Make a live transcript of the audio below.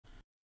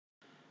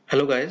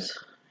Hello guys,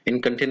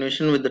 in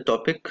continuation with the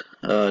topic,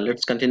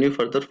 let's continue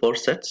further 4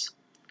 sets.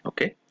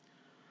 Okay,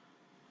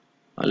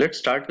 let's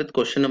start with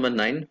question number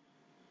 9. It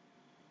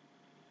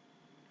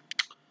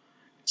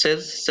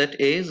says set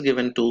A is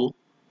given to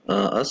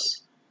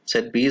us,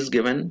 set B is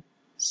given,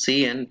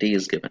 C and D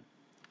is given.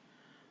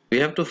 We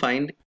have to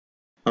find,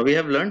 we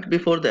have learnt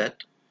before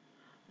that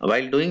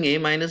while doing A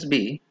minus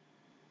B,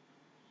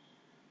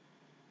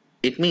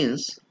 it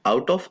means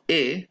out of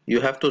A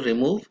you have to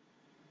remove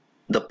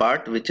the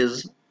part which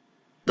is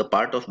the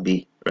part of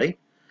B, right?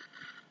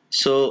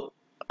 So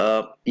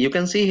you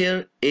can see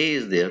here A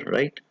is there,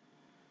 right?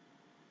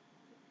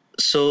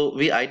 So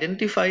we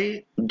identify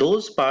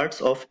those parts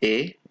of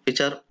A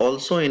which are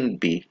also in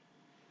B,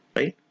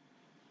 right?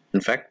 In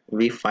fact,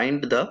 we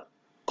find the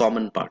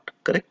common part,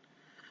 correct?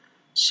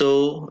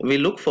 So we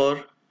look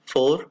for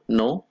 4,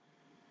 no,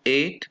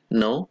 8,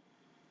 no,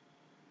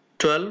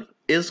 12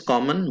 is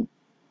common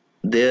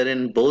there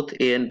in both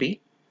A and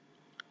B,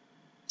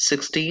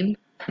 16,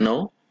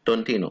 no,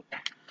 20, no.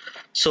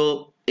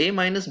 So A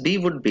minus B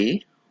would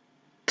be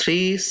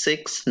 3,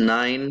 6,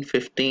 9,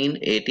 15,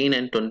 18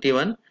 and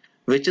 21,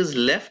 which is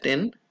left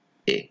in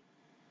A.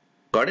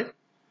 Got it?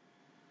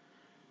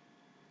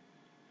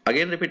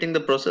 Again repeating the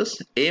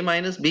process, A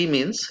minus B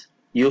means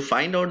you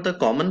find out the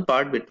common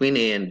part between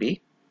A and B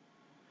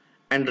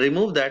and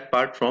remove that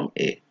part from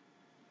A.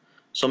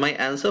 So my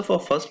answer for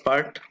first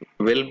part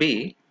will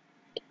be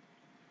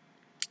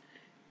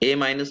A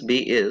minus B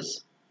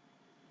is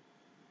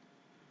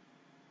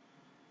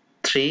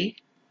 3,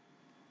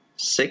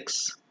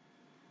 6,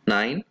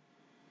 9,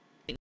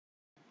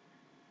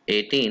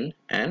 18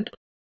 and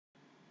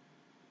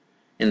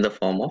in the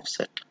form of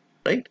set,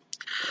 right?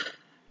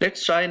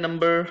 Let's try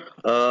number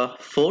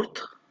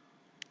 4th,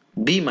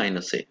 B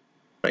minus A,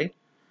 right?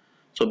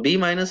 So B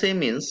minus A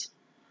means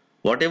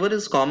whatever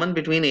is common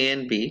between A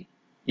and B,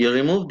 you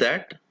remove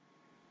that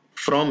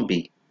from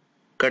B,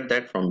 cut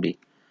that from B.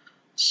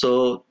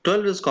 So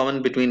 12 is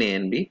common between A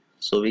and B,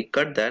 so we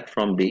cut that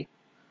from B.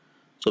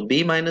 So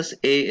B minus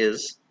A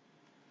is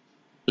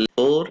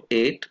 4,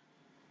 8,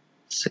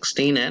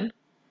 16 and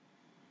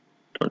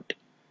 20,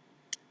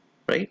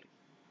 right?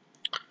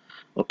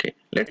 Okay,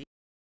 let's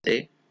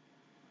say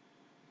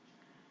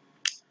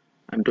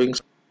I'm doing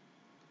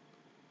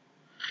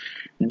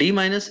D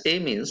minus A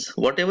means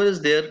whatever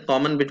is there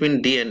common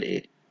between D and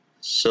A.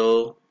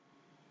 So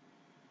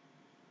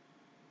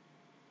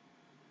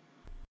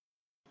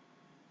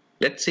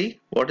let's see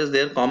what is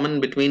there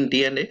common between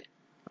D and A.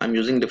 I'm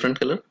using different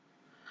color.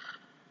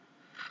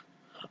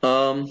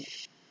 5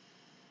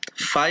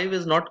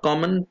 is not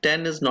common,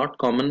 10 is not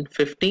common,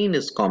 15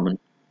 is common,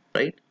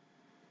 right?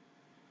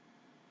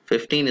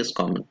 15 is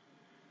common.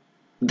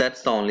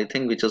 That's the only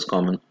thing which is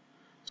common.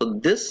 So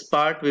this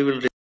part we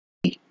will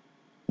remove.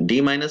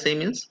 D minus A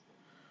means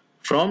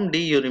from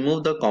D you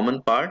remove the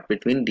common part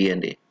between D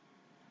and A.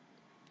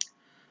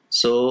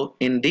 So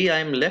in D I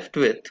am left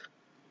with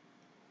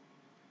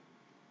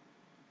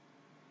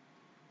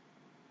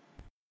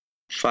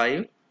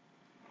 5,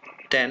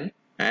 10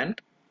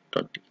 and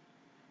 20.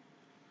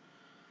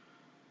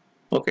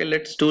 Okay,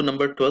 let's do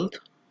number 12th.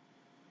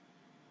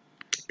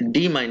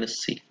 D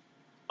minus C,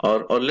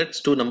 or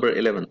let's do number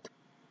 11th.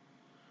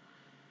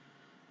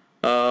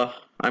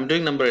 I'm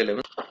doing number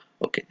 11.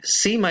 Okay,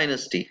 C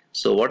minus D.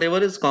 So whatever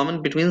is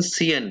common between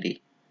C and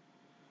D.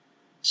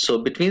 So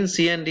between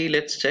C and D,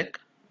 let's check.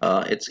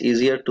 It's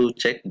easier to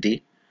check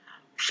D.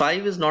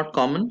 5 is not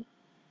common,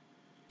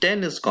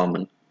 10 is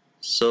common.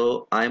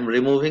 So I'm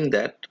removing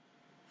that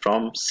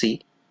from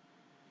C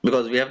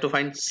because we have to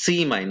find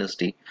C minus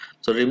D.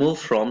 So remove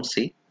from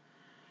C.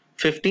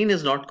 15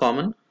 is not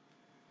common,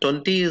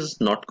 20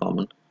 is not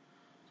common.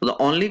 So the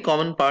only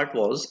common part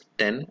was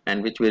 10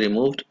 and which we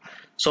removed.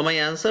 So my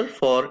answer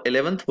for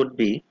 11th would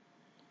be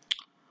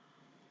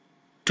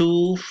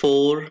 2,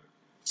 4,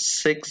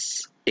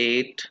 6,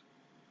 8,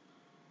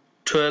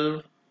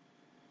 12,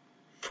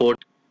 14.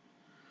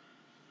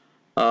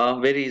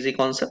 Very easy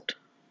concept.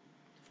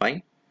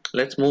 Fine.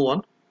 Let's move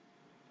on.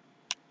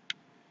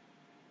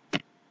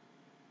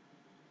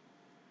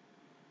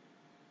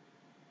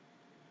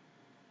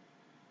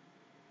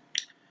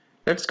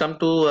 Let's come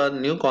to a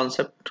new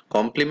concept,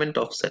 complement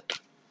of set.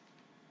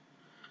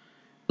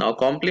 Now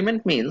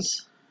complement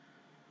means,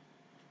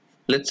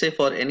 let's say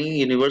for any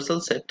universal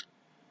set,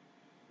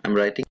 I'm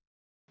writing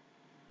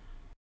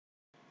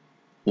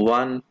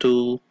 1,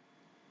 2,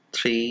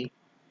 3,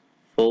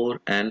 4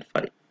 and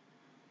 5.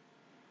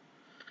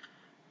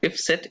 If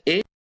set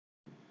A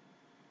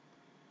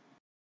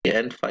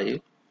and 5,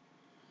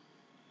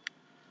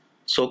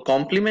 so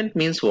complement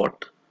means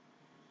what?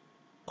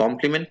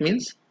 Complement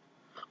means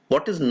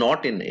what is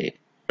not in A,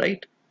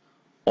 right?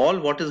 All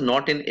what is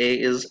not in A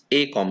is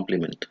A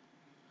complement.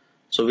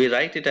 So we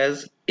write it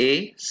as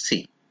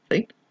AC,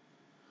 right?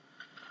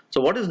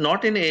 So what is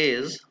not in A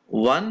is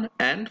 1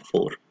 and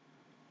 4.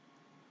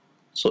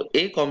 So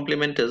A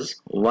complement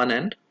is 1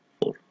 and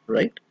 4,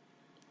 right?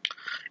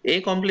 A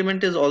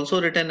complement is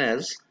also written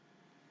as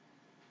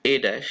A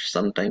dash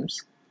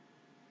sometimes.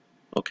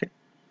 Okay.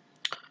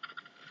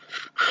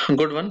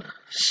 Good one.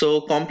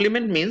 So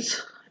complement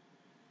means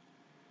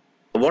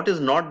what is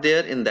not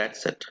there in that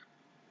set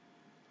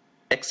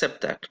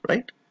except that,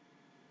 right?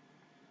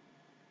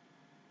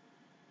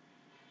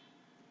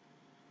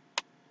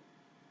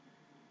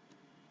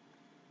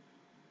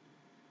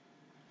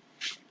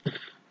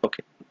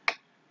 Okay,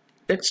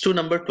 let's do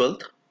number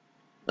 12th.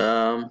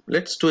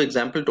 Let's do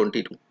example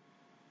 22.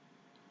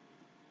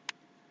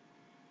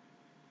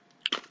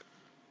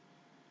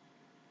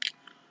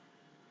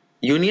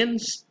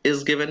 Unions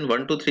is given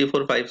 1 2 3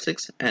 4 5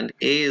 6 and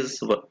A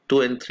is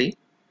 2 and 3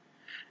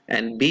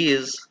 and B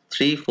is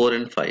 3 4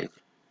 and 5.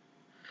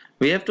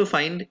 We have to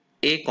find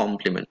A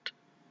complement.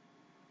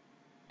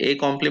 A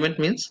complement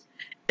means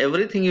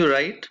everything you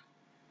write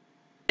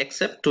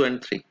except 2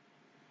 and 3,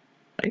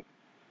 right?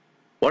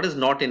 What is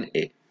not in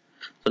A?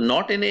 So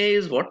not in A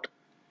is what?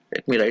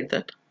 Let me write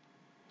that.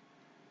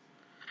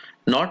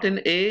 Not in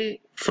A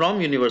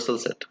from universal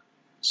set.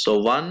 So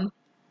 1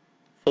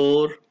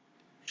 4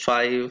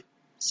 5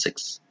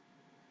 6.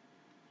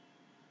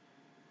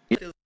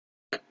 It is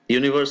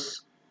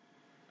universe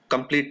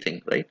complete thing,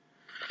 right?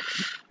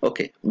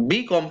 Okay,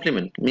 B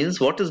complement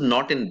means what is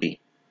not in B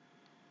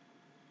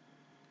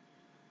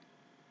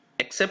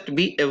except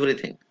B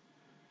everything.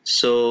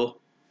 So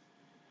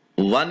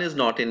 1 is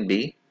not in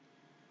B,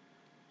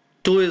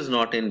 2 is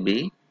not in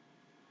B,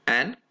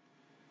 and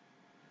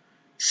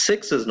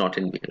 6 is not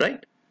in B,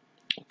 right?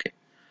 Okay.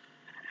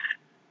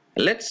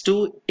 Let's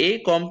do A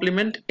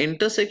complement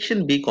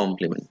intersection B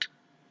complement.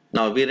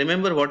 Now we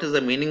remember what is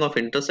the meaning of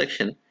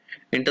intersection.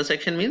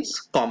 Intersection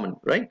means common,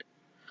 right?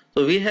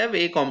 So we have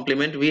A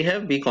complement, we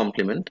have B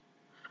complement.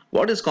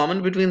 What is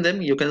common between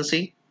them? You can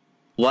see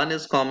 1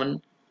 is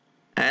common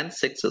and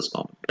 6 is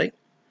common, right?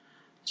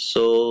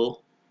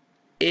 So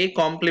A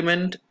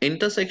complement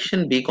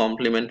intersection B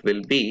complement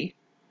will be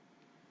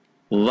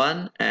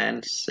 1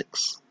 and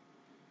 6.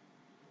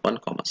 1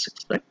 comma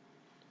 6, right?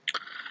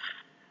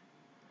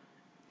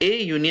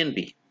 A union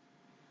B.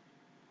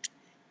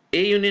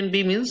 A union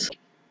B means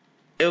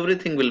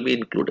everything will be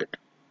included.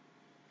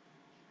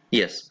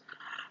 Yes,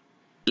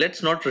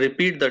 let's not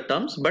repeat the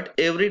terms, but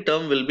every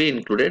term will be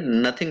included,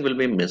 nothing will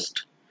be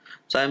missed.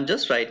 So I am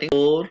just writing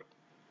 4,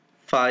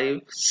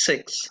 5,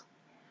 6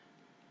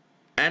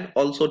 and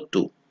also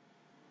 2.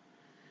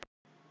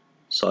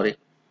 Sorry,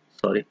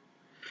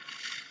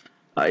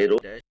 I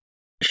wrote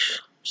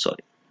dash.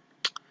 Sorry.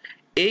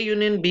 A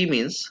union B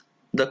means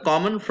the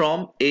common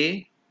from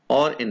A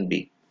or in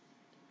B.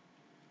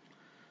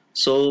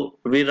 So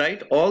we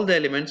write all the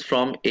elements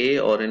from A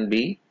or in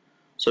B.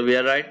 So we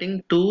are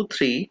writing 2,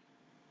 3,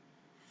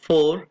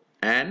 4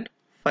 and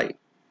 5,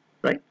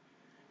 right?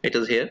 It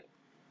is here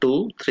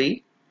 2,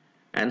 3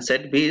 and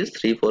set B is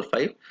 3, 4,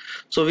 5.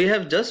 So we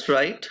have just to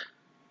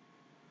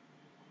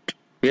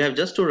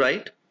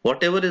write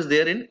whatever is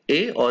there in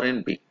A or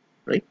in B,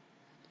 right?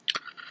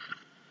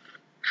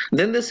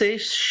 Then they say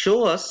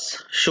show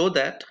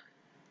that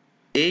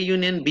A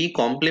union B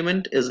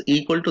complement is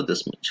equal to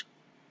this much.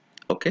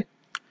 Okay,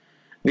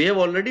 we have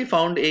already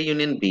found A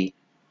union B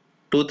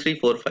 2, 3,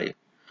 4, 5.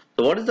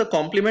 So what is the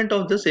complement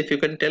of this, if you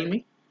can tell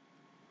me?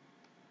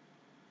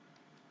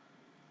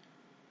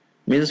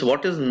 Means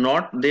what is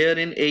not there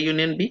in A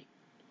union B?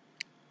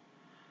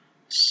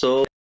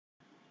 So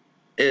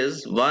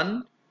is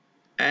 1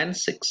 and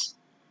 6,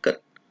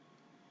 correct?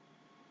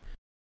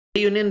 A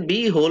union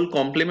B whole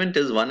complement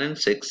is 1 and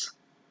 6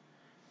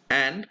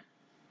 and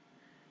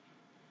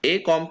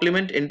A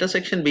complement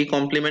intersection B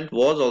complement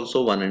was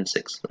also 1 and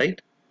 6, right?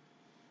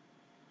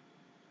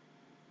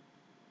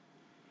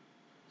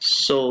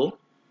 So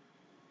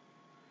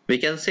we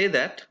can say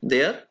that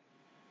they are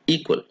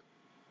equal,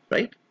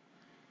 right?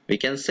 We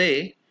can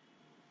say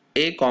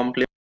A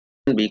complement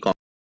B complement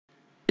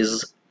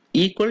is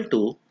equal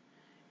to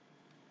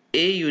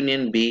A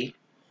union B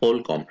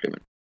whole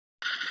complement.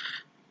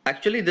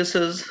 Actually this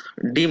is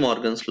De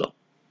Morgan's law,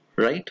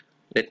 right?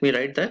 Let me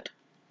write that.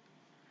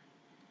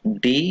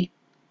 De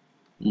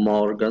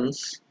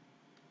Morgan's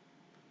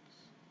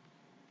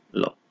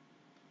law.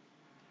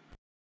 I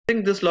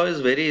think this law is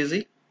very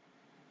easy.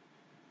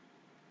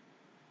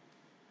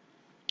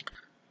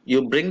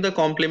 You bring the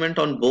complement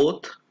on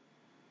both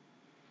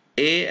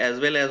A as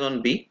well as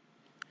on B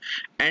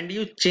and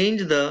you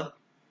change the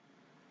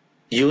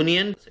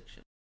union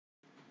section,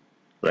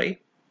 right?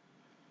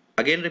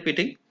 Again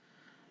repeating,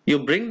 you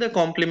bring the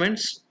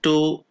complements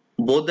to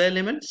both the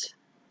elements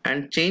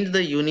and change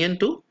the union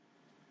to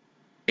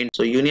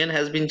so union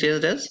has been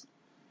changed as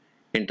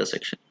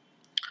intersection.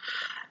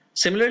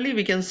 Similarly,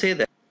 we can say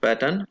that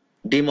pattern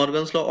De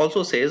Morgan's law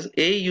also says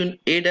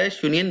A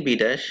dash union B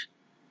dash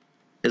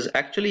is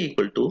actually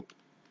equal to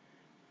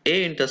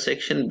A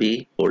intersection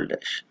B whole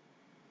dash.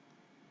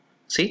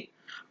 See,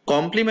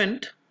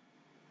 complement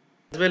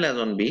as well as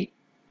on B,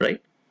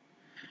 right?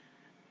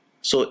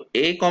 So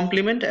A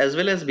complement as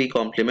well as B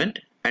complement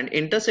and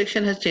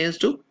intersection has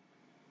changed to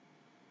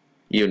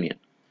union.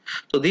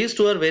 So these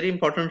two are very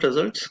important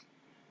results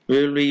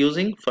we will be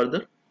using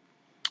further.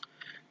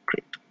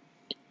 Great.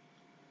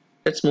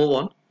 Let's move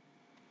on.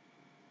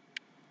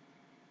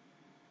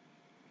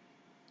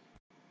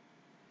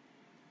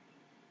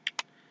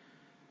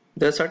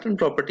 There are certain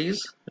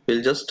properties,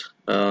 we'll just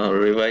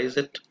revise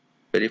it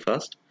very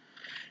fast.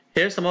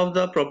 Here some of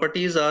the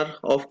properties are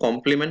of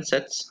complement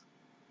sets,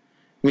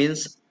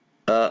 means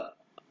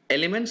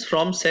elements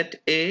from set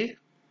A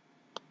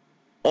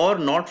or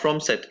not from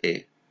set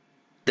A,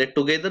 that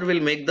together will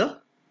make the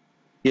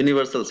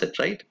universal set,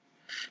 right?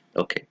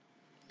 Okay.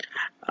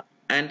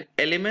 And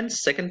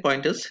elements, second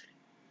point is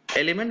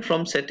element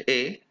from set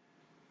A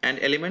and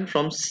element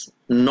from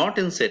not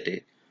in set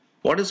A.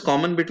 What is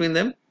common between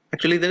them?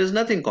 Actually there is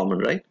nothing common,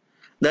 right?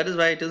 That is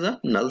why it is a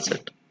null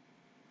set,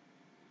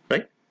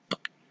 right?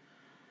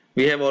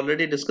 We have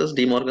already discussed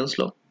De Morgan's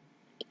law,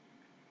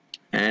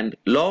 and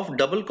law of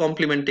double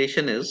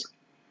complementation is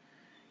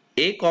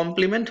A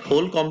complement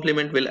whole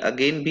complement will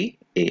again be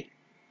A.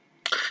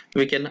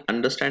 We can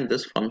understand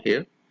this from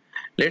here.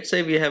 Let's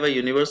say we have a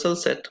universal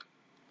set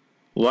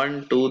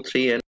 1, 2,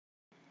 3 and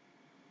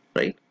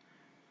right,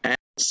 and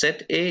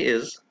set A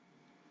is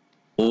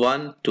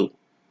 1, 2.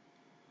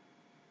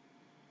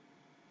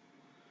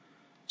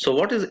 So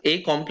what is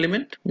A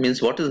complement?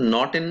 Means what is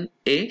not in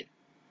A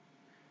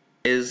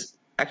is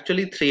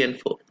actually 3 and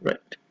 4,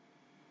 right?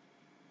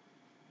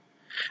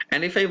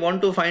 And if I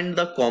want to find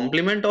the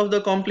complement of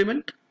the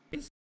complement,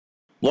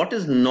 what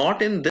is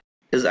not in this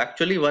is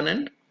actually 1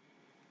 and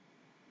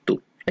 2,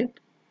 right?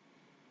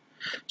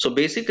 So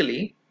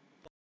basically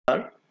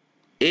our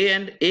A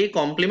and A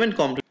complement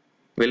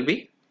will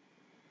be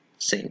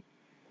same.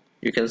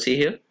 You can see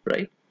here,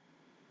 right?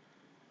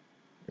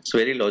 It's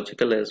very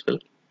logical as well.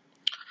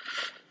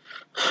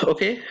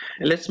 Okay,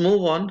 let's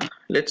move on.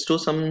 Let's do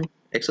some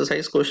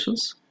exercise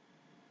questions.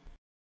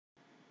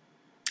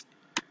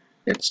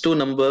 Let's do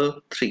number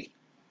 3.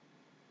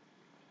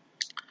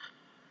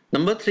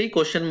 Number 3,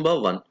 question number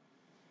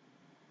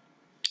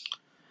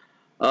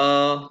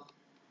 1.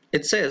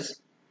 It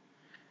says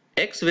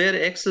x where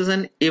x is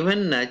an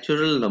even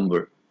natural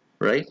number,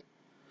 right?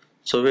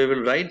 So we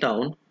will write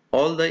down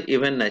all the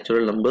even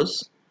natural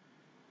numbers.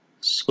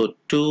 So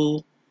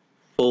 2,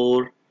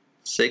 4,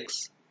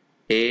 6,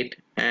 8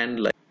 and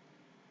like.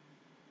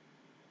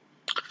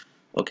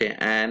 Okay,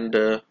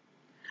 and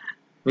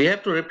we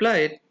have to reply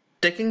it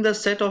taking the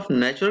set of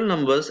natural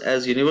numbers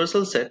as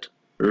universal set.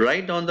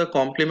 Write down the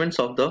complements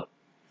of the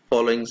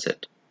following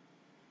set,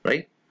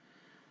 right?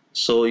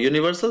 So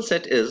universal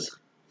set is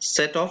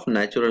set of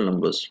natural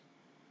numbers,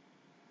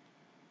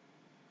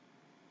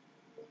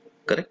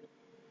 correct?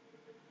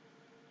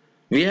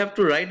 We have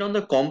to write down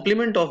the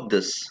complement of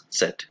this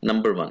set,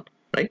 number 1,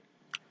 right?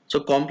 So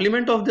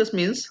complement of this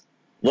means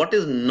what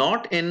is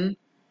not in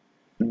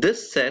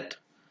this set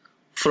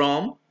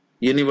from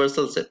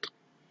universal set.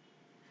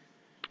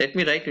 Let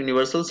me write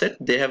universal set.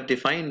 They have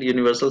defined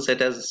universal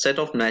set as a set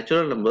of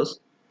natural numbers,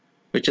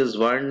 which is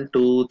 1,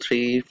 2,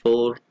 3,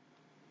 4,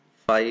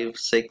 5,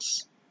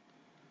 6,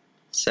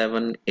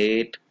 7,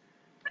 8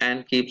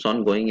 and keeps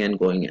on going and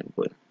going and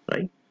going,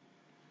 right?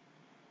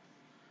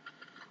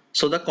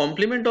 So the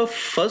complement of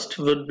first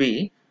would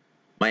be,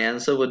 my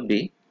answer would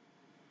be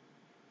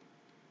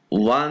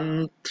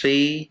 1,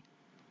 3,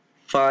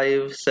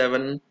 5,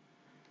 7,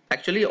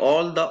 actually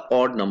all the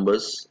odd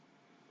numbers,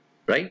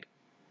 right?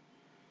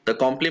 The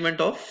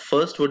complement of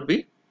first would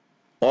be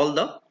all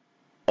the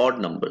odd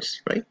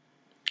numbers, right?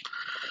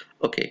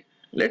 Okay,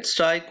 let's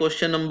try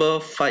question number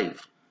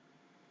 5.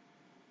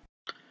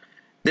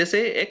 They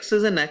say x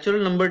is a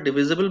natural number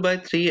divisible by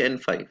 3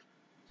 and 5.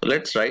 So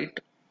let's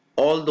write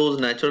all those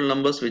natural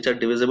numbers which are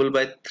divisible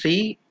by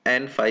 3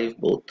 and 5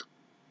 both.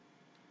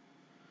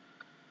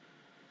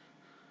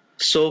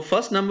 So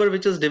first number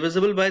which is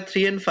divisible by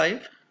 3 and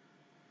 5,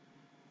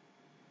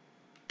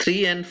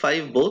 3 and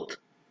 5 both,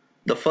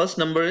 the first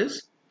number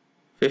is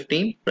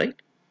 15, right?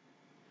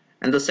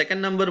 And the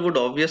second number would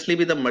obviously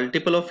be the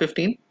multiple of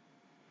 15,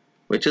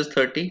 which is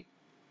 30.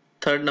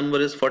 Third number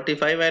is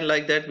 45 and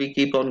like that we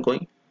keep on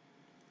going.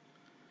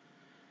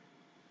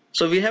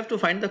 So we have to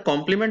find the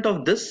complement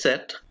of this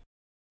set.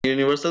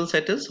 Universal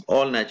set is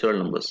all natural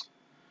numbers.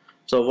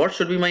 So what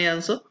should be my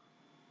answer?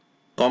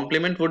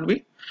 Complement would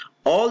be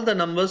all the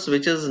numbers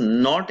which is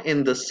not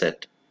in this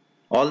set.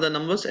 All the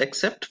numbers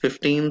except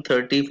 15,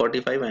 30,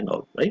 45 and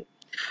all, right?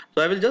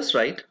 So I will just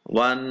write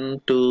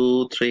 1,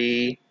 2,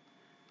 3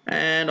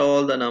 and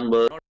all the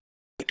numbers.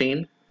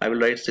 15, I will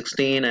write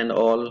 16 and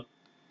all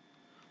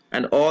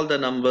the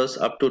numbers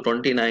up to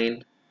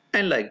 29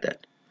 and like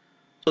that.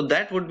 So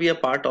that would be a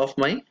part of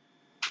my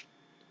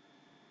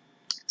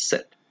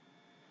set.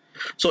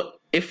 So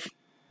if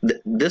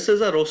this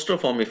is a roster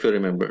form, if you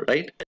remember,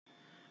 right?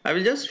 I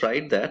will just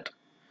write that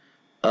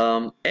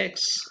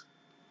x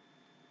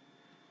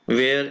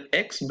where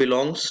x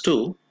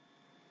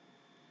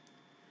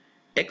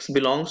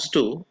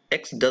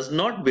does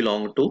not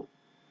belong to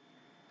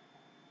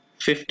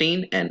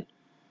 15n,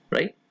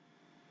 right?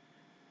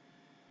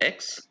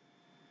 X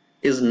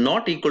is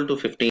not equal to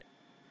 15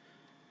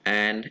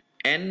 and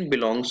n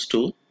belongs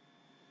to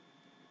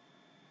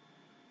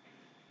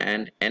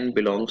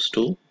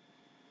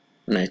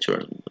natural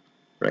number,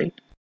 right?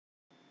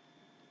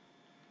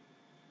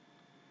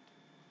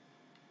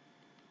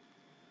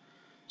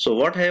 So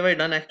what have I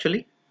done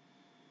actually?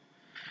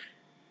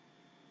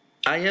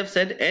 I have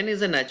said n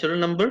is a natural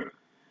number,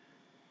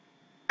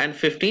 and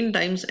 15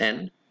 times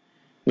n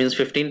means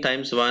 15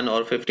 times 1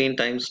 or 15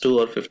 times 2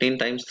 or 15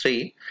 times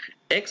 3,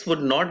 x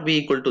would not be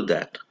equal to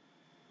that,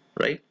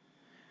 right?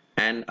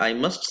 And I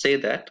must say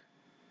that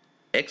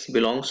x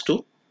belongs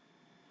to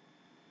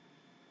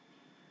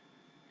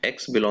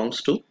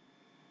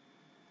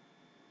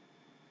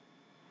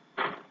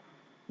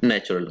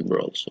natural number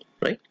also,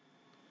 right?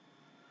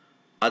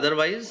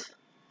 Otherwise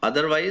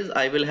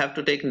I will have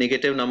to take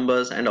negative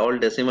numbers and all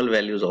decimal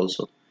values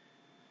also,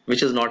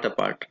 which is not a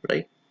part,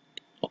 right?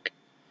 Okay,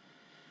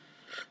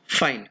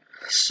 fine.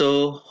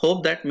 So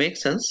hope that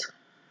makes sense.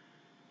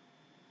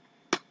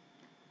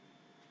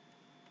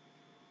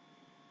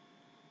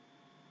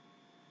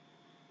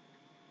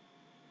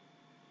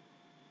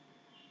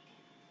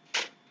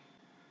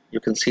 You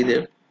can see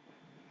there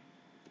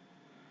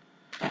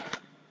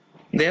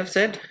they have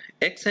said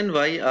x and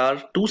y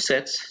are two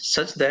sets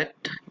such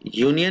that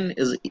union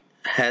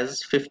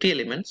has 50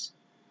 elements,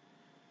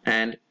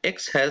 and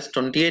x has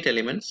 28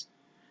 elements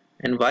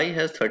and y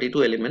has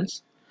 32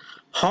 elements.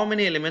 How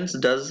many elements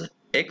does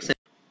x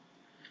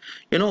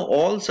and,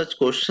 all such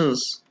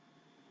questions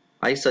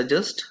I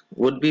suggest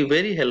would be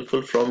very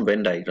helpful from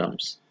Venn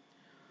diagrams.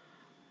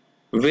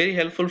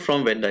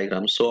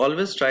 So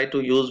always try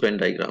to use Venn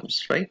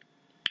diagrams, right?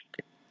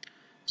 Okay.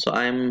 So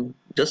I am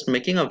just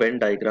making a Venn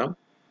diagram.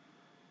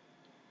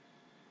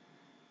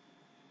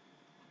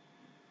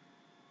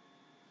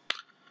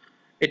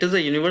 It is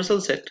a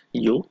universal set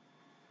U.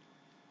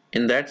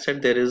 In that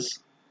set there is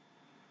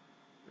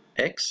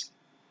x,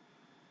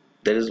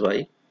 there is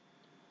y,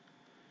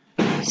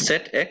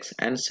 set x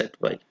and set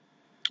y.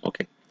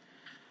 Okay.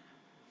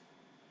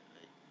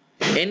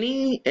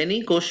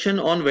 Any question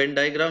on Venn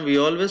diagram, we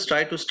always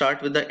try to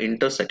start with the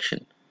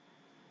intersection.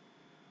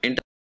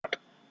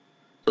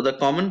 So the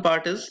common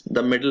part is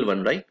the middle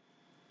one, right?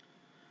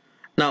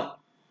 Now,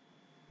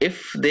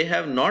 if they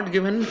have not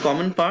given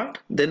common part,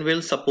 then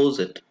we'll suppose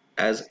it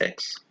as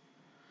x.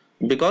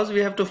 Because we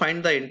have to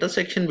find the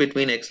intersection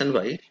between x and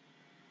y,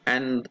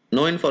 and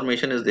no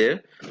information is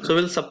there, so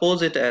we'll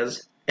suppose it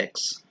as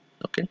x.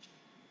 Okay.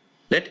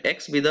 Let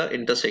x be the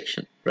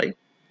intersection, right?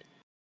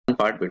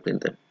 Part between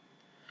them.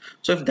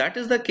 So if that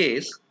is the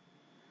case,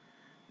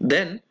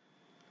 then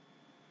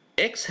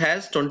x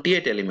has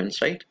 28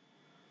 elements, right?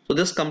 So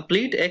this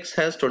complete x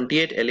has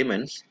 28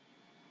 elements,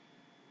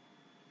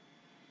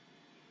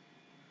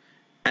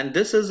 and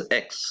this is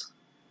x.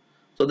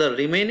 So the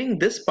remaining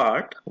this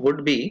part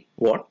would be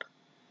what?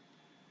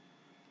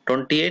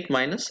 28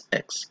 minus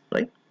x,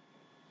 right?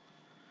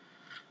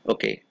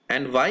 Okay,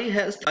 and y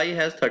has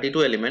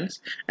 32 elements,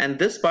 and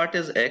this part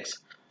is x.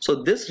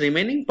 So this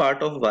remaining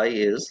part of y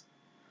is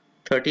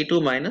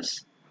 32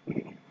 minus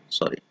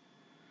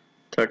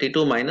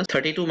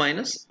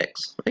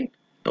x, right?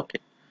 Okay.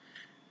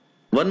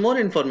 One more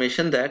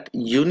information, that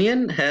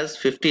union has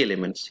 50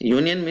 elements.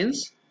 Union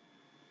means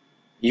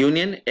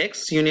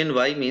x union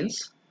y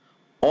means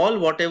all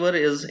whatever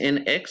is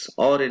in x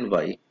or in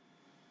y,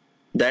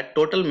 that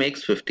total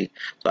makes 50.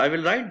 So I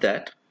will write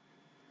that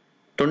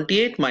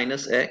 28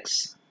 minus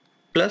x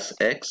plus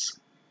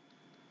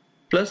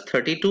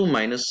 32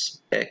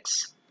 minus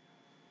x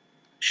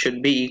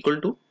should be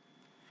equal to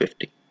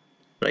 50,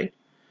 right?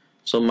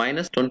 So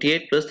minus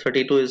 28 plus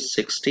 32 is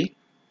 60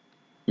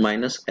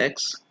 minus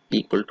x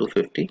equal to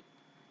 50.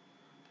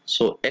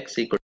 So x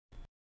equal to,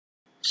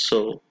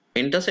 so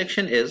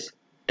intersection is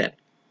 10.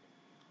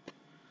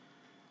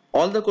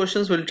 All the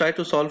questions we'll try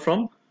to solve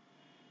from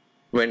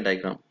Venn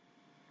diagram.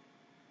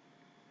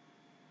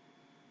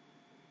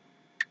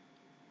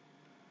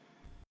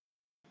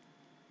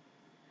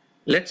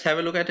 Let's have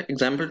a look at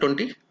example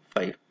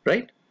 25,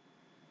 right?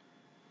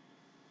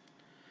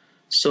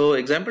 So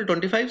example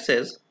 25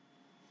 says,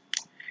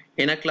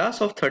 in a class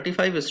of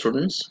 35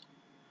 students,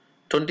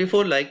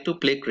 24 like to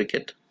play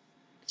cricket,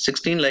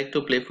 16 like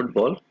to play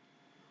football.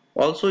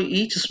 Also,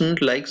 each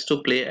student likes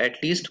to play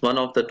at least one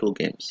of the two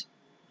games.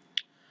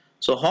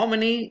 So how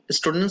many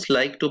students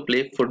like to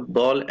play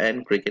football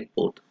and cricket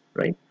both,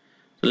 right?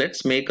 So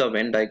let's make a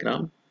Venn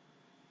diagram.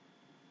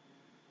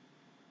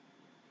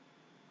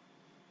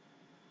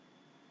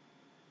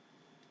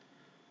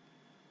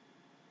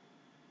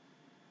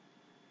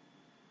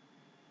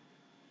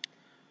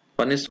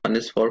 One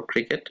is for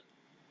cricket,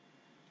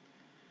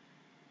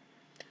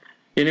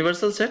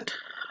 universal set,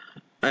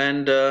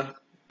 and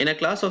in a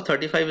class of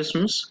 35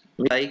 students,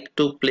 we like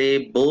to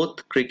play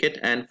both cricket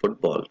and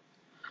football.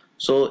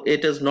 So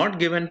it is not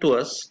given to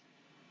us.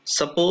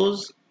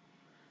 Suppose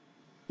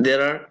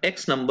there are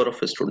x number of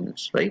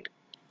students, right,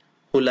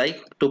 who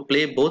like to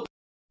play both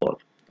football.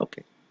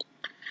 Okay,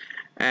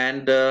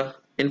 and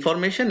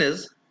information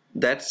is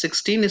that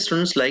 16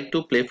 students like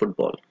to play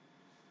football.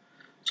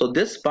 So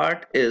this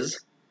part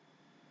is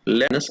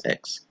minus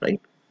x,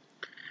 right?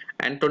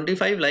 And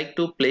 25 like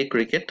to play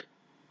cricket,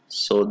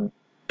 so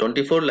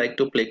 24 like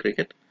to play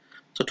cricket,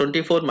 so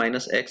 24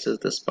 minus x is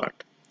this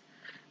part.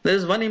 There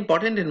is one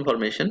important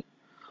information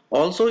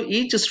also,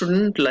 each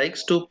student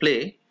likes to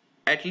play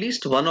at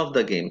least one of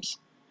the games.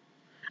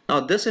 Now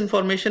this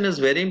information is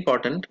very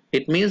important.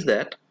 It means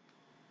that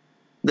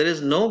there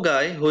is no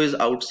guy who is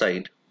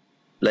outside,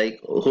 like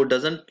who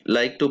doesn't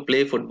like to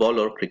play football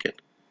or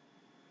cricket.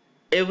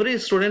 Every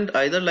student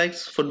either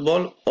likes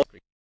football or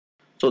cricket.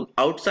 So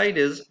outside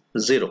is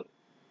 0.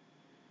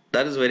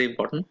 That is very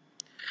important.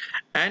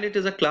 And it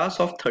is a class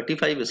of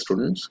 35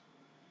 students.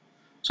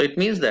 So it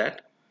means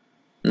that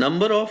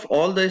number of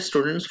all the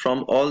students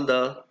from all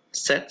the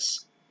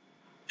sets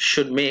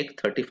should make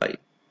 35.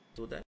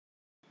 So that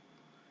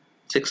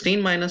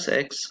 16 minus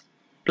x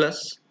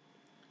plus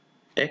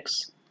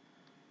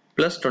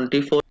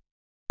 24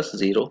 plus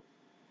 0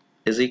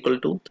 is equal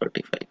to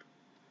 35.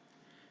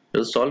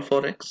 We'll solve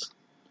for x.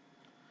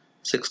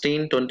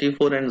 16,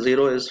 24 and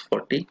 0 is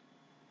 40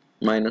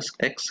 minus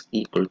x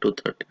equal to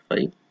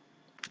 35.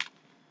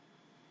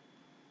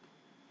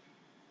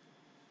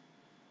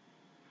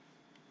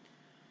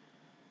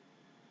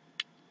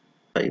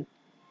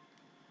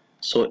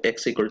 So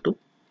x equal to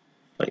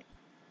 5.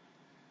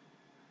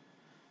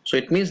 So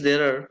it means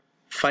there are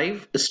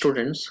 5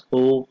 students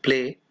who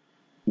play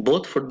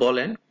both football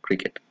and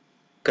cricket.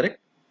 Correct?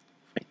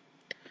 Fine.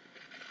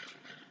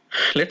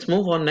 Let's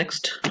move on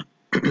next.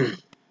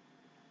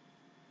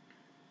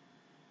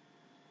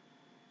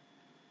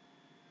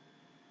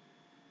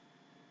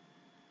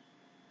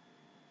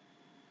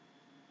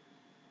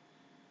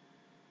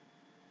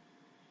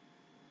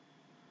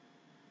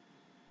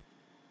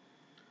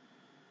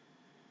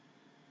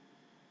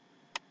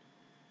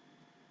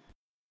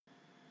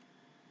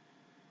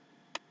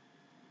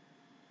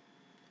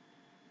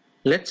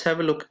 Let's have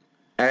a look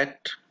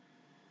at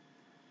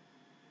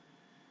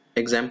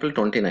example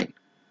 29.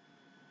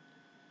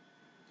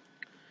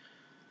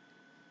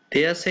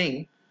 They are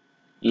saying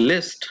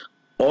list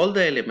all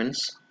the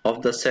elements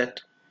of the set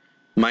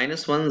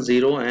 -1,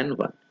 0 and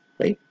 1,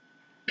 right?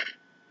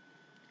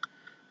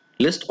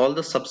 List all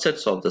the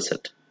subsets of the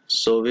set.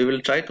 So we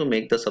will try to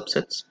make the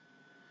subsets.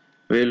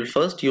 We will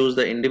first use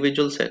the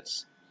individual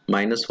sets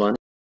 -1,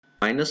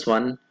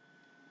 -1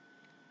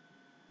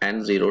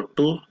 and 0,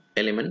 2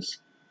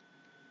 elements,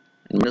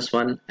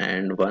 -1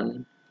 and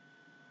 1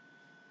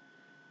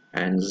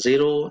 and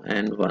 0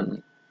 and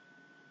 1.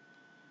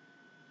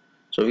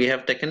 So we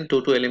have taken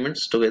two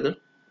elements together.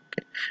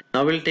 Okay.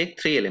 Now we'll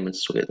take 3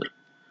 elements together,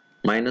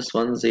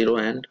 -1, 0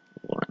 and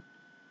 1.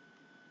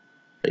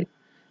 Right?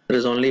 There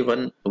is only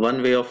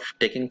one way of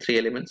taking 3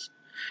 elements.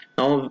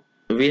 Now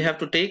we have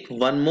to take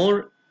one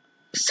more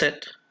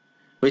set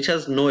which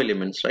has no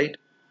elements, right?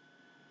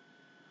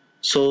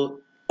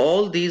 So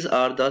all these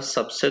are the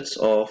subsets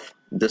of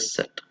this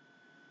set.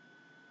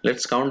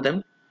 Let's count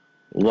them.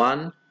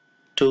 1,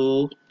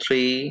 2,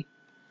 3,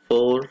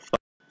 4, 5,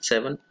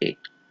 7, 8.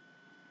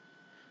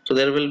 So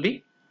there will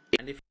be,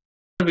 and if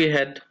we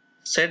had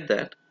said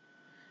that,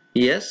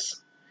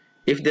 yes,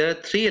 if there are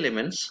 3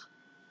 elements,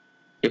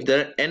 if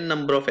there are n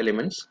number of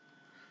elements,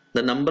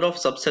 the number of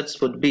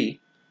subsets would be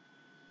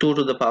 2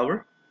 to the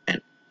power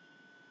n.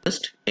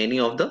 Just any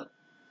of the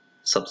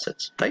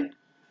subsets, right?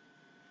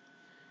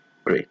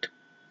 Great.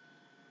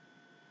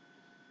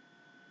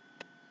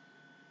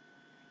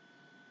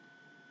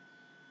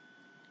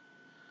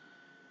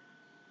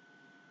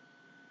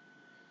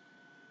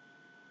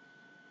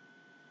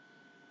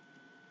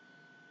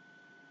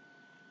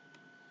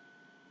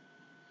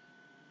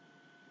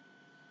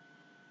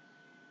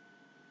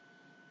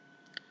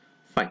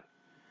 Fine.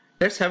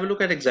 Let's have a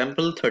look at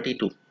example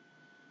 32.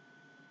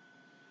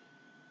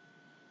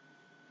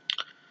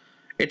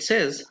 It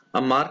says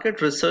a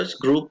market research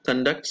group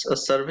conducts a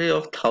survey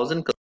of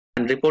 1,000 customers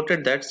and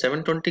reported that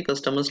 720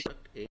 customers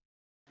liked A,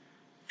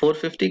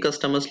 450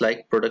 customers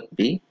liked product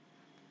B.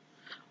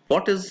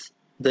 What is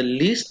the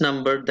least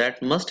number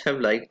that must have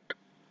liked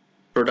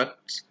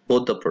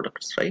both the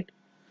products, right?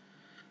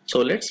 So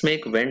let's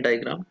make Venn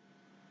diagram.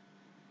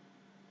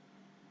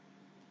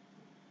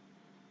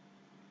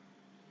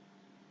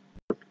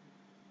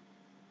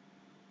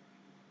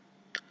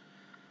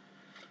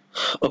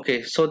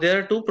 Okay, so there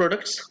are two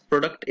products,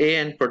 product A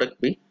and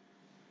product B.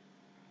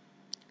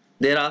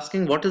 They are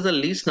asking what is the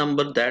least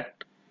number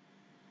that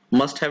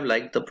must have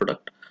liked the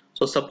product.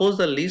 So suppose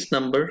the least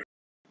number,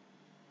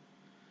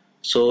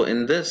 so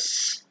in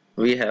this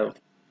we have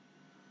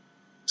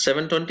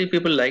 720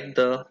 people liked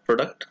the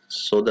product,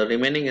 so the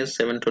remaining is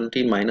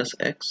 720 minus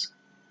x,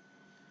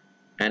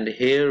 and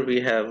here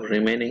we have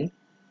remaining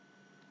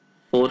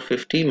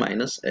 450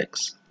 minus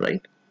x,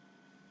 right?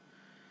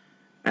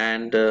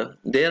 And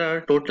there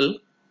are total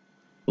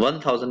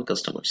 1000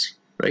 customers,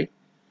 right?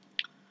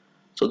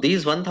 So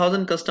these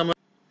 1000 customers,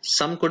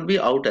 some could be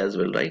out as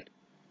well, right?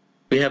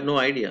 We have no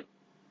idea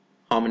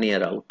how many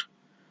are out.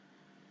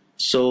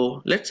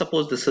 So let's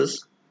suppose this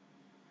is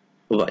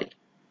y,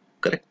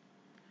 correct?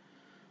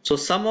 So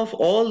sum of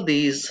all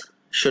these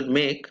should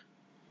make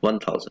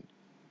 1000.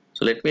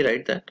 So let me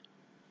write that.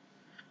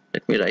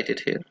 Let me write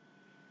it here.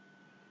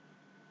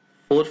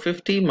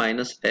 450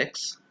 minus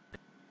x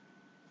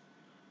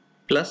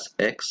plus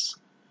x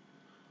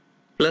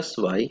plus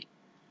y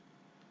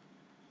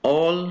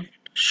all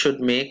should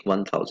make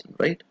 1000,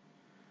 right?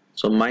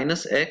 So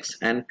minus x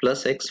and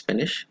plus x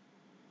finish.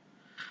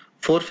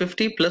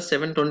 450 plus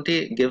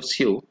 720 gives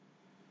you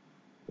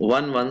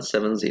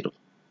 1170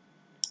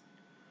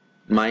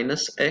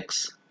 minus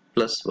x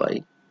plus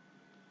y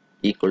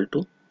equal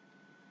to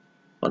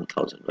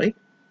 1000, right?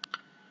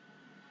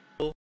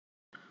 So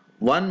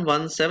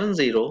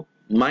 1170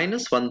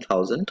 minus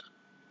 1000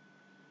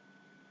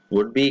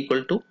 would be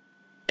equal to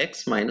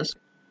x minus.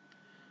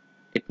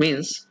 It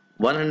means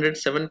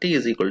 170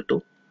 is equal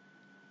to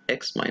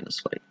x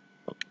minus y.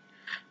 Okay.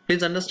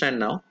 Please understand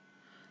now.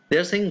 They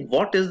are saying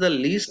what is the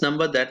least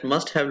number that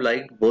must have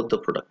liked both the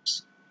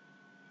products,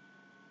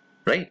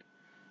 right?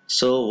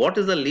 So what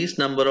is the least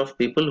number of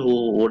people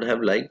who would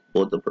have liked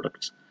both the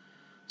products?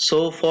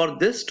 So for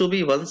this to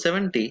be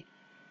 170,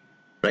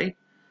 right?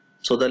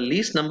 So the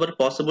least number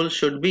possible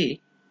should be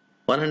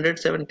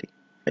 170,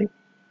 right?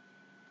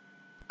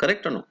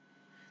 Correct or no?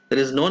 There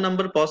is no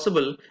number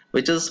possible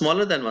which is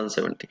smaller than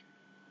 170.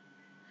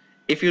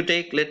 If you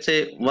take, let's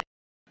say,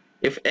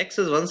 if x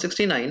is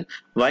 169,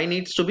 y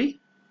needs to be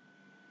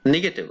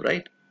negative,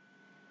 right?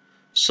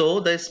 So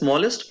the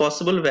smallest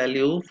possible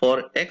value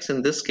for x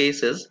in this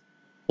case is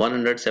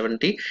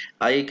 170.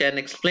 I can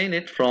explain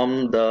it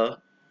from the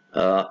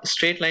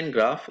straight line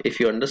graph if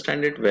you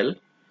understand it well.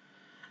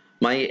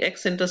 My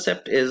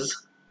x-intercept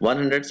is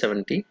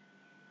 170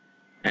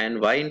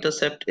 and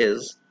y-intercept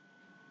is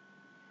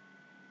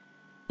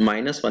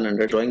minus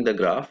 100. Drawing the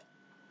graph,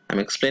 I'm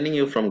explaining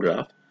you from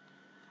graph.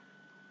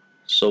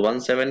 So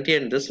 170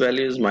 and this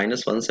value is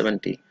minus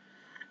 170.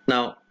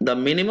 Now the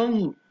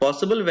minimum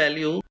possible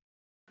value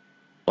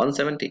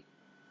 170.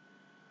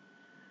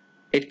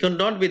 It could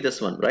not be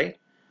this one, right?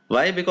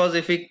 Why? Because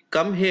if we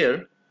come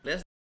here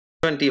less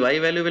than 20, y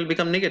value will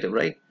become negative,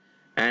 right?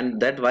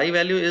 And that y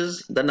value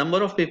is the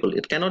number of people.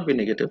 It cannot be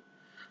negative.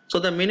 So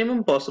the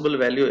minimum possible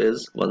value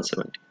is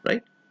 170,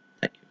 right?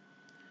 Thank you.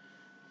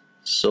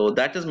 So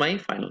that is my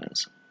final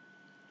answer.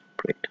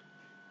 Great.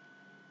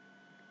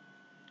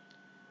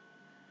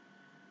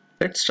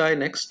 Let's try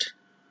next.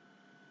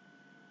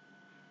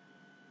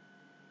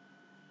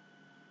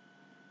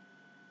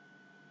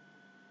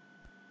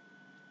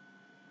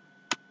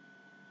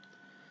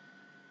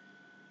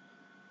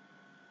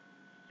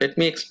 Let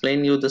me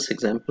explain you this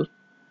example.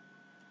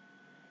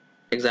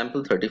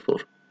 Example 34.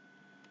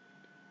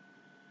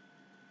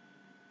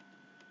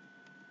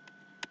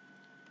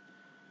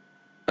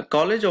 A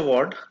college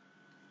award,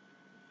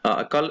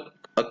 a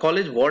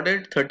college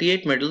awarded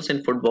 38 medals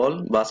in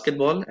football,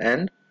 basketball,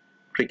 and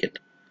cricket.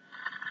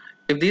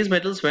 If these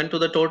medals went to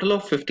the total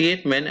of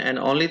 58 men and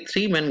only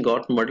 3 men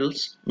got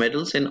medals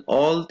in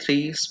all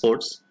 3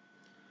 sports,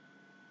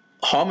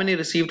 how many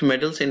received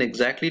medals in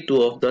exactly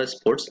 2 of the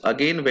sports?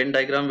 Again, Venn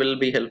diagram will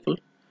be helpful.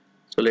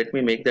 So let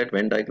me make that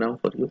Venn diagram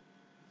for you.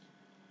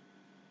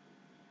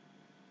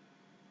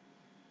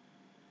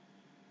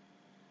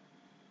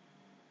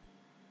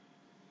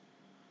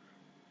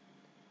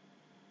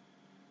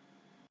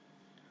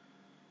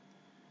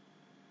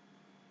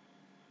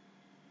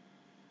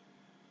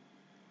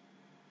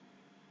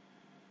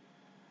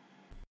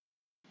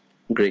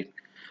 Great.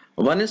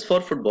 One is for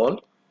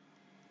football,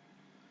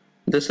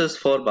 this is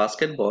for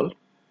basketball,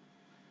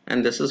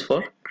 and this is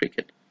for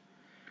cricket.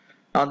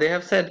 Now they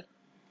have said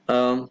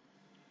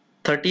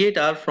 38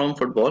 are from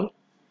football,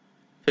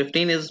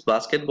 15 is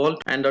basketball,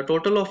 and a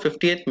total of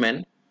 58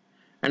 men,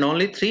 and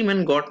only 3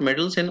 men got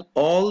medals in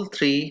all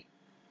three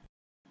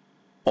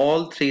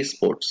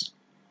sports.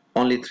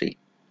 Only 3.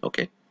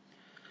 Okay.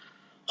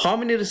 How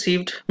many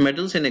received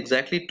medals in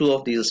exactly 2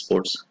 of these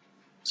sports?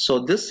 So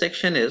this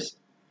section is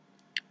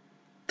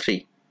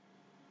 3.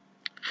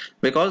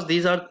 Because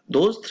these are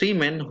those 3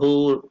 men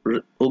who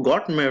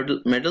got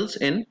medals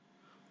in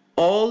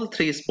all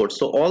 3 sports.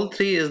 So all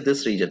 3 is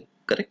this region,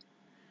 correct?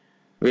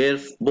 Where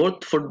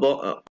both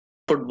football,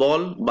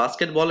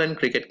 basketball, and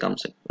cricket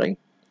comes in, right?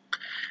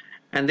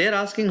 And they are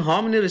asking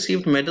how many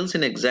received medals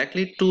in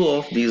exactly 2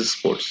 of these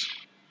sports.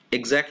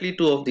 Exactly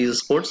 2 of these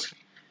sports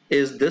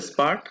is this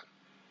part.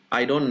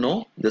 I don't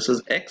know. This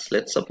is X,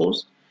 let's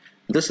suppose.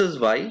 This is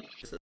Y,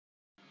 this is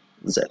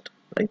Z,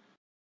 right?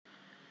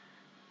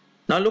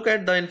 Now look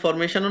at the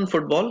information on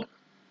football.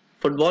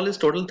 Football is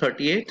total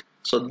 38.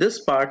 So this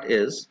part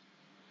is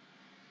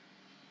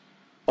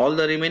all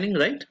the remaining,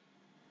 right?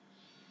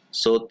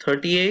 So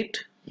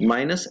 38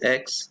 minus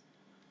X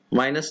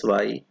minus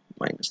Y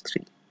minus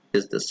 3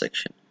 is this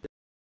section.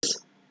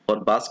 For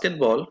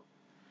basketball,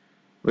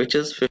 which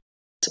is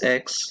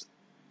 50x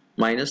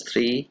minus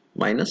 3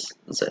 minus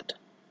Z.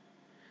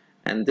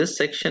 And this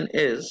section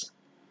is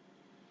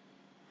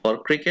for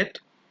cricket,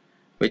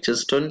 which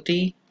is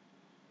 20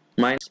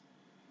 minus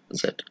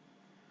Z,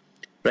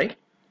 right?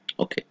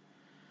 Okay.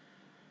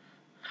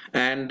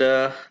 And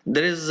there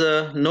is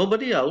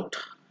nobody out.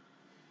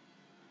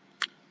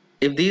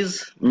 If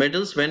these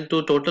medals went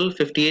to total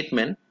 58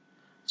 men,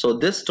 so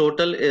this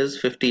total is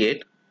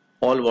 58,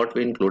 all what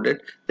we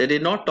included. They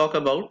did not talk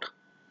about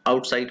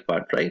outside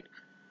part, right?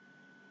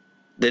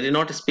 They did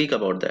not speak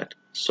about that.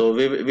 So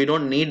we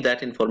don't need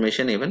that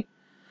information even.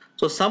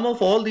 So sum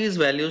of all these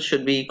values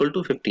should be equal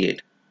to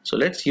 58. So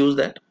let's use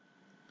that.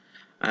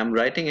 I'm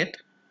writing it.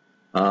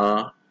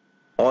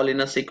 all in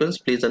a sequence,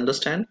 please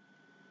understand.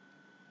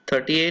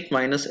 38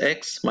 minus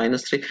x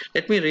minus 3.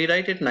 Let me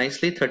rewrite it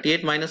nicely.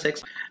 38 minus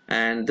x,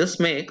 and this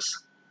makes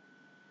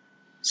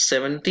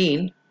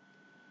 17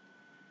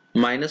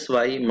 minus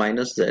y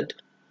minus z,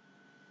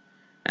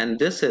 and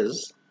this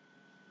is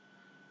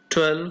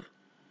 12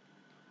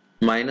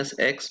 minus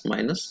x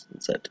minus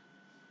z.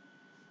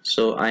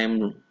 So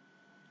I'm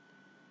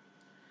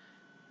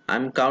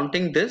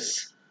counting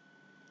this.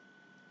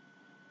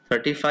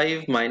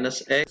 35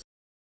 minus x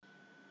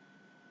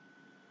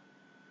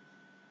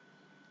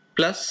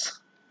plus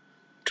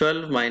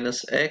 12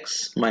 minus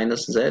x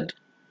minus z,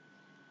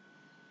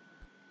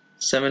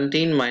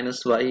 17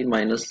 minus y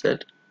minus z,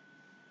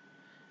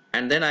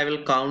 and then I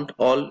will count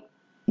all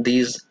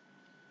these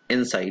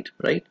inside,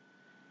 right?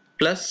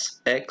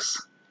 Plus x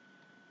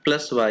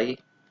plus y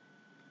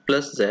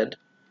plus z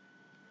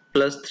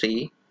plus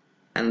 3,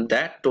 and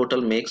that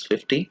total makes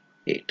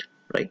 58,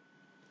 right?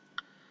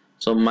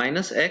 So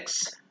minus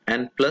x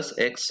and plus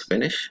x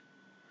finish,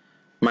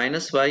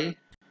 minus y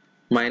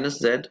minus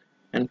z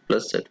and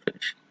plus z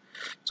finish.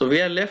 So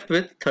we are left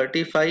with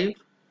 35,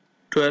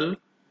 12,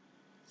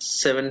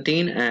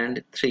 17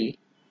 and 3.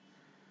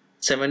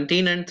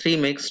 17 and 3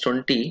 makes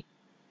 20,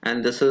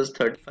 and this is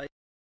 35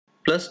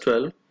 plus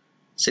 12,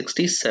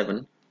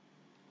 67.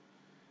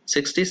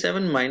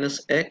 67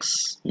 minus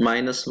x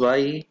minus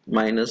y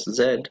minus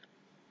z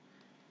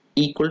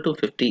equal to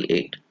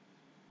 58,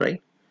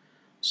 right?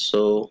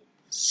 So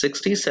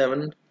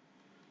 67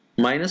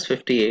 minus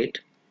 58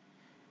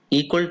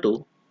 equal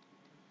to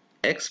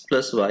x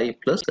plus y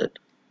plus z.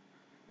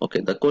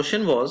 Okay, the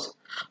question was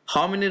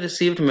how many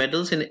received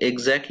medals in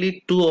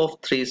exactly 2 of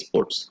 3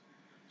 sports.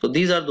 So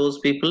these are those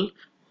people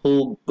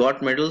who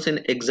got medals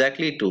in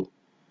exactly 2,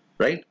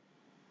 right?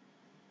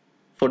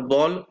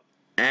 Football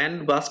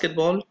and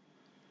basketball,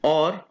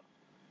 or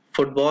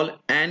football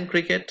and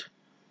cricket,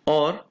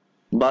 or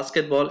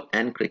basketball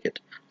and cricket.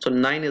 So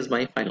 9 is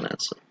my final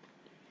answer.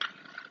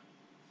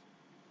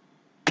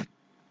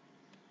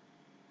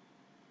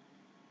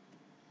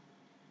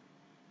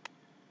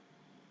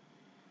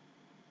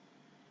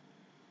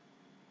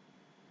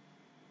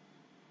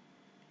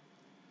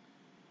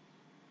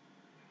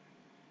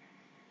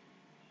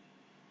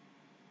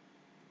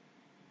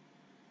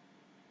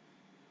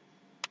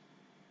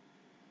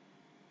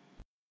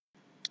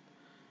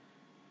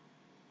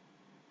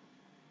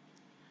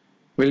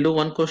 We'll do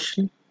one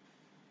question.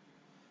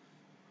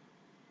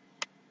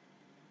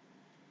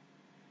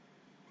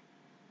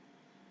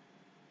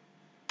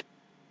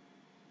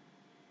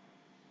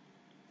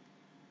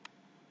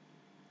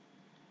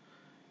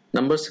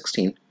 Number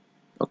 16.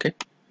 Okay.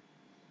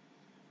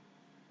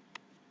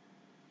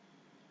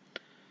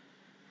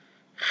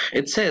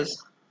 It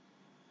says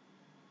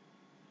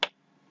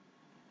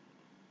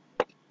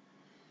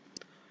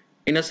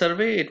in a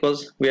survey,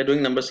 we are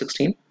doing number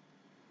 16.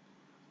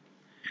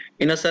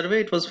 In a survey,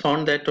 it was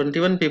found that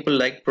 21 people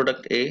liked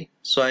product A.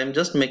 So I am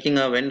just making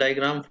a Venn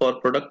diagram for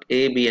product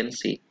A, B, and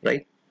C,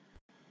 right?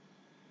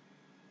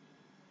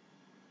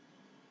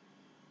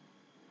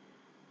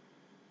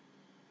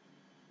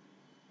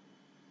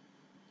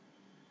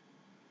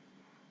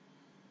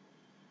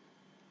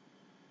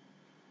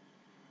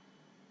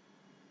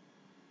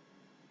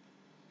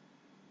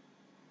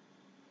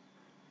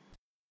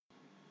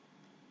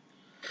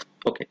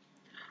 Okay.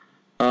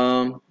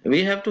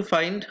 We have to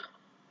find.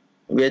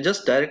 We are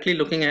just directly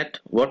looking at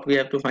what we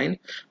have to find.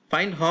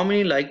 Find how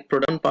many liked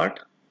product part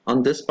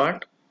on this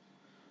part.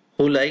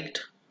 Who liked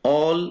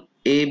all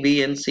A,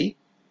 B, and C?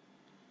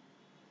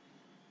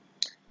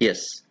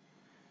 Yes.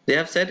 They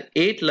have said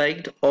 8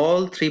 liked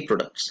all 3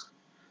 products.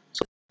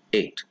 So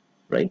 8,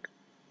 right?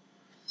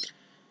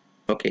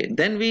 Okay.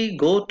 Then we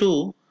go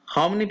to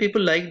how many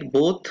people liked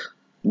both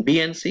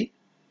B and C?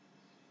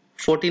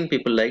 14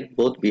 people liked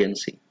both B and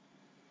C.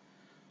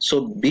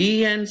 So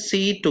B and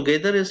C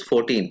together is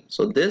 14.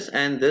 So this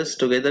and this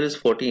together is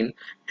 14.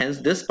 Hence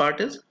this part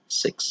is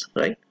 6,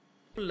 right?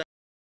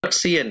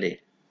 C and A.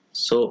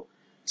 So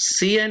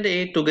C and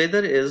A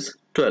together is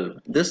 12.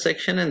 This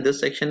section and this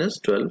section is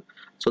 12.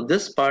 So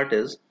this part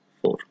is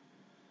 4.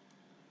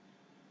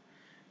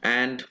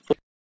 And for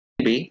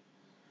B,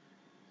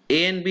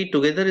 A and B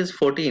together is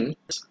 14.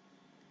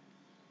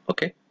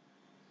 Okay.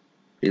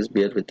 Please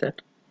bear with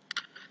that.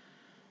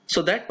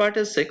 So that part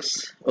is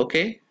 6.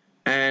 Okay.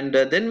 And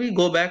then we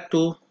go back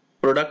to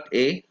product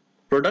A.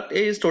 Product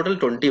A is total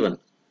 21.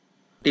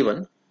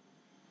 21.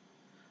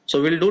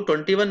 So we'll do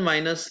 21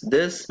 minus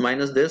this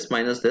minus this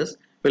minus this.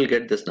 We'll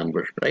get this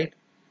number, right?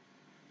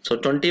 So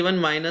 21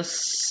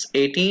 minus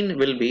 18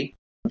 will be,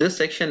 this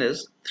section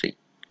is 3,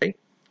 right?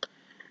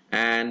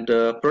 And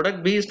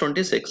product B is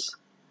 26.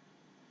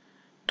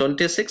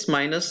 26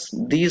 minus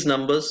these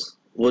numbers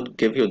would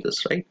give you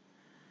this, right?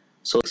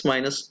 So 6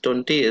 minus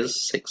 20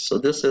 is 6. So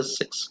this is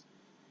 6.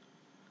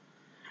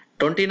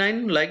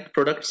 29 liked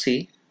product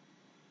C.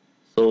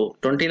 So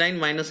 29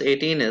 minus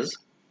 18 is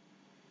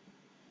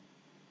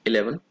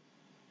 11,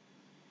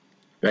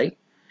 right?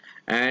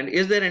 And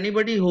is there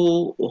anybody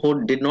who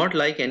did not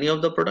like any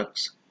of the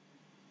products?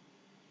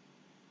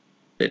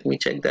 Let me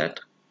check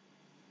that.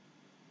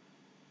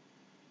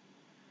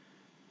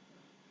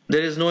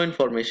 There is no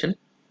information.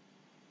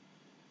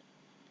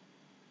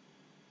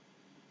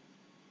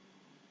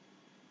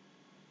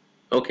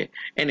 Okay,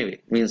 anyway,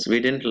 means we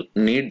didn't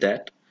need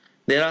that.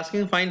 They are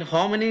asking find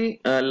how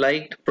many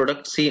liked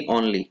product C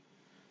only.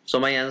 So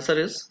my answer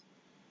is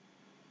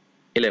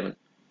 11,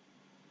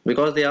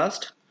 because they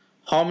asked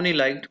how many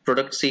liked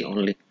product C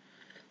only.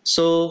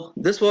 So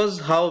this was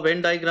how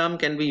Venn diagram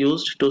can be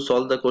used to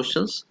solve the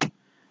questions,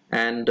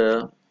 and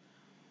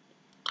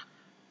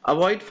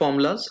avoid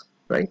formulas,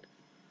 right?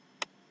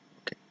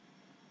 Okay.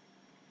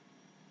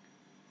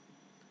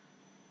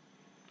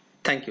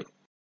 Thank you.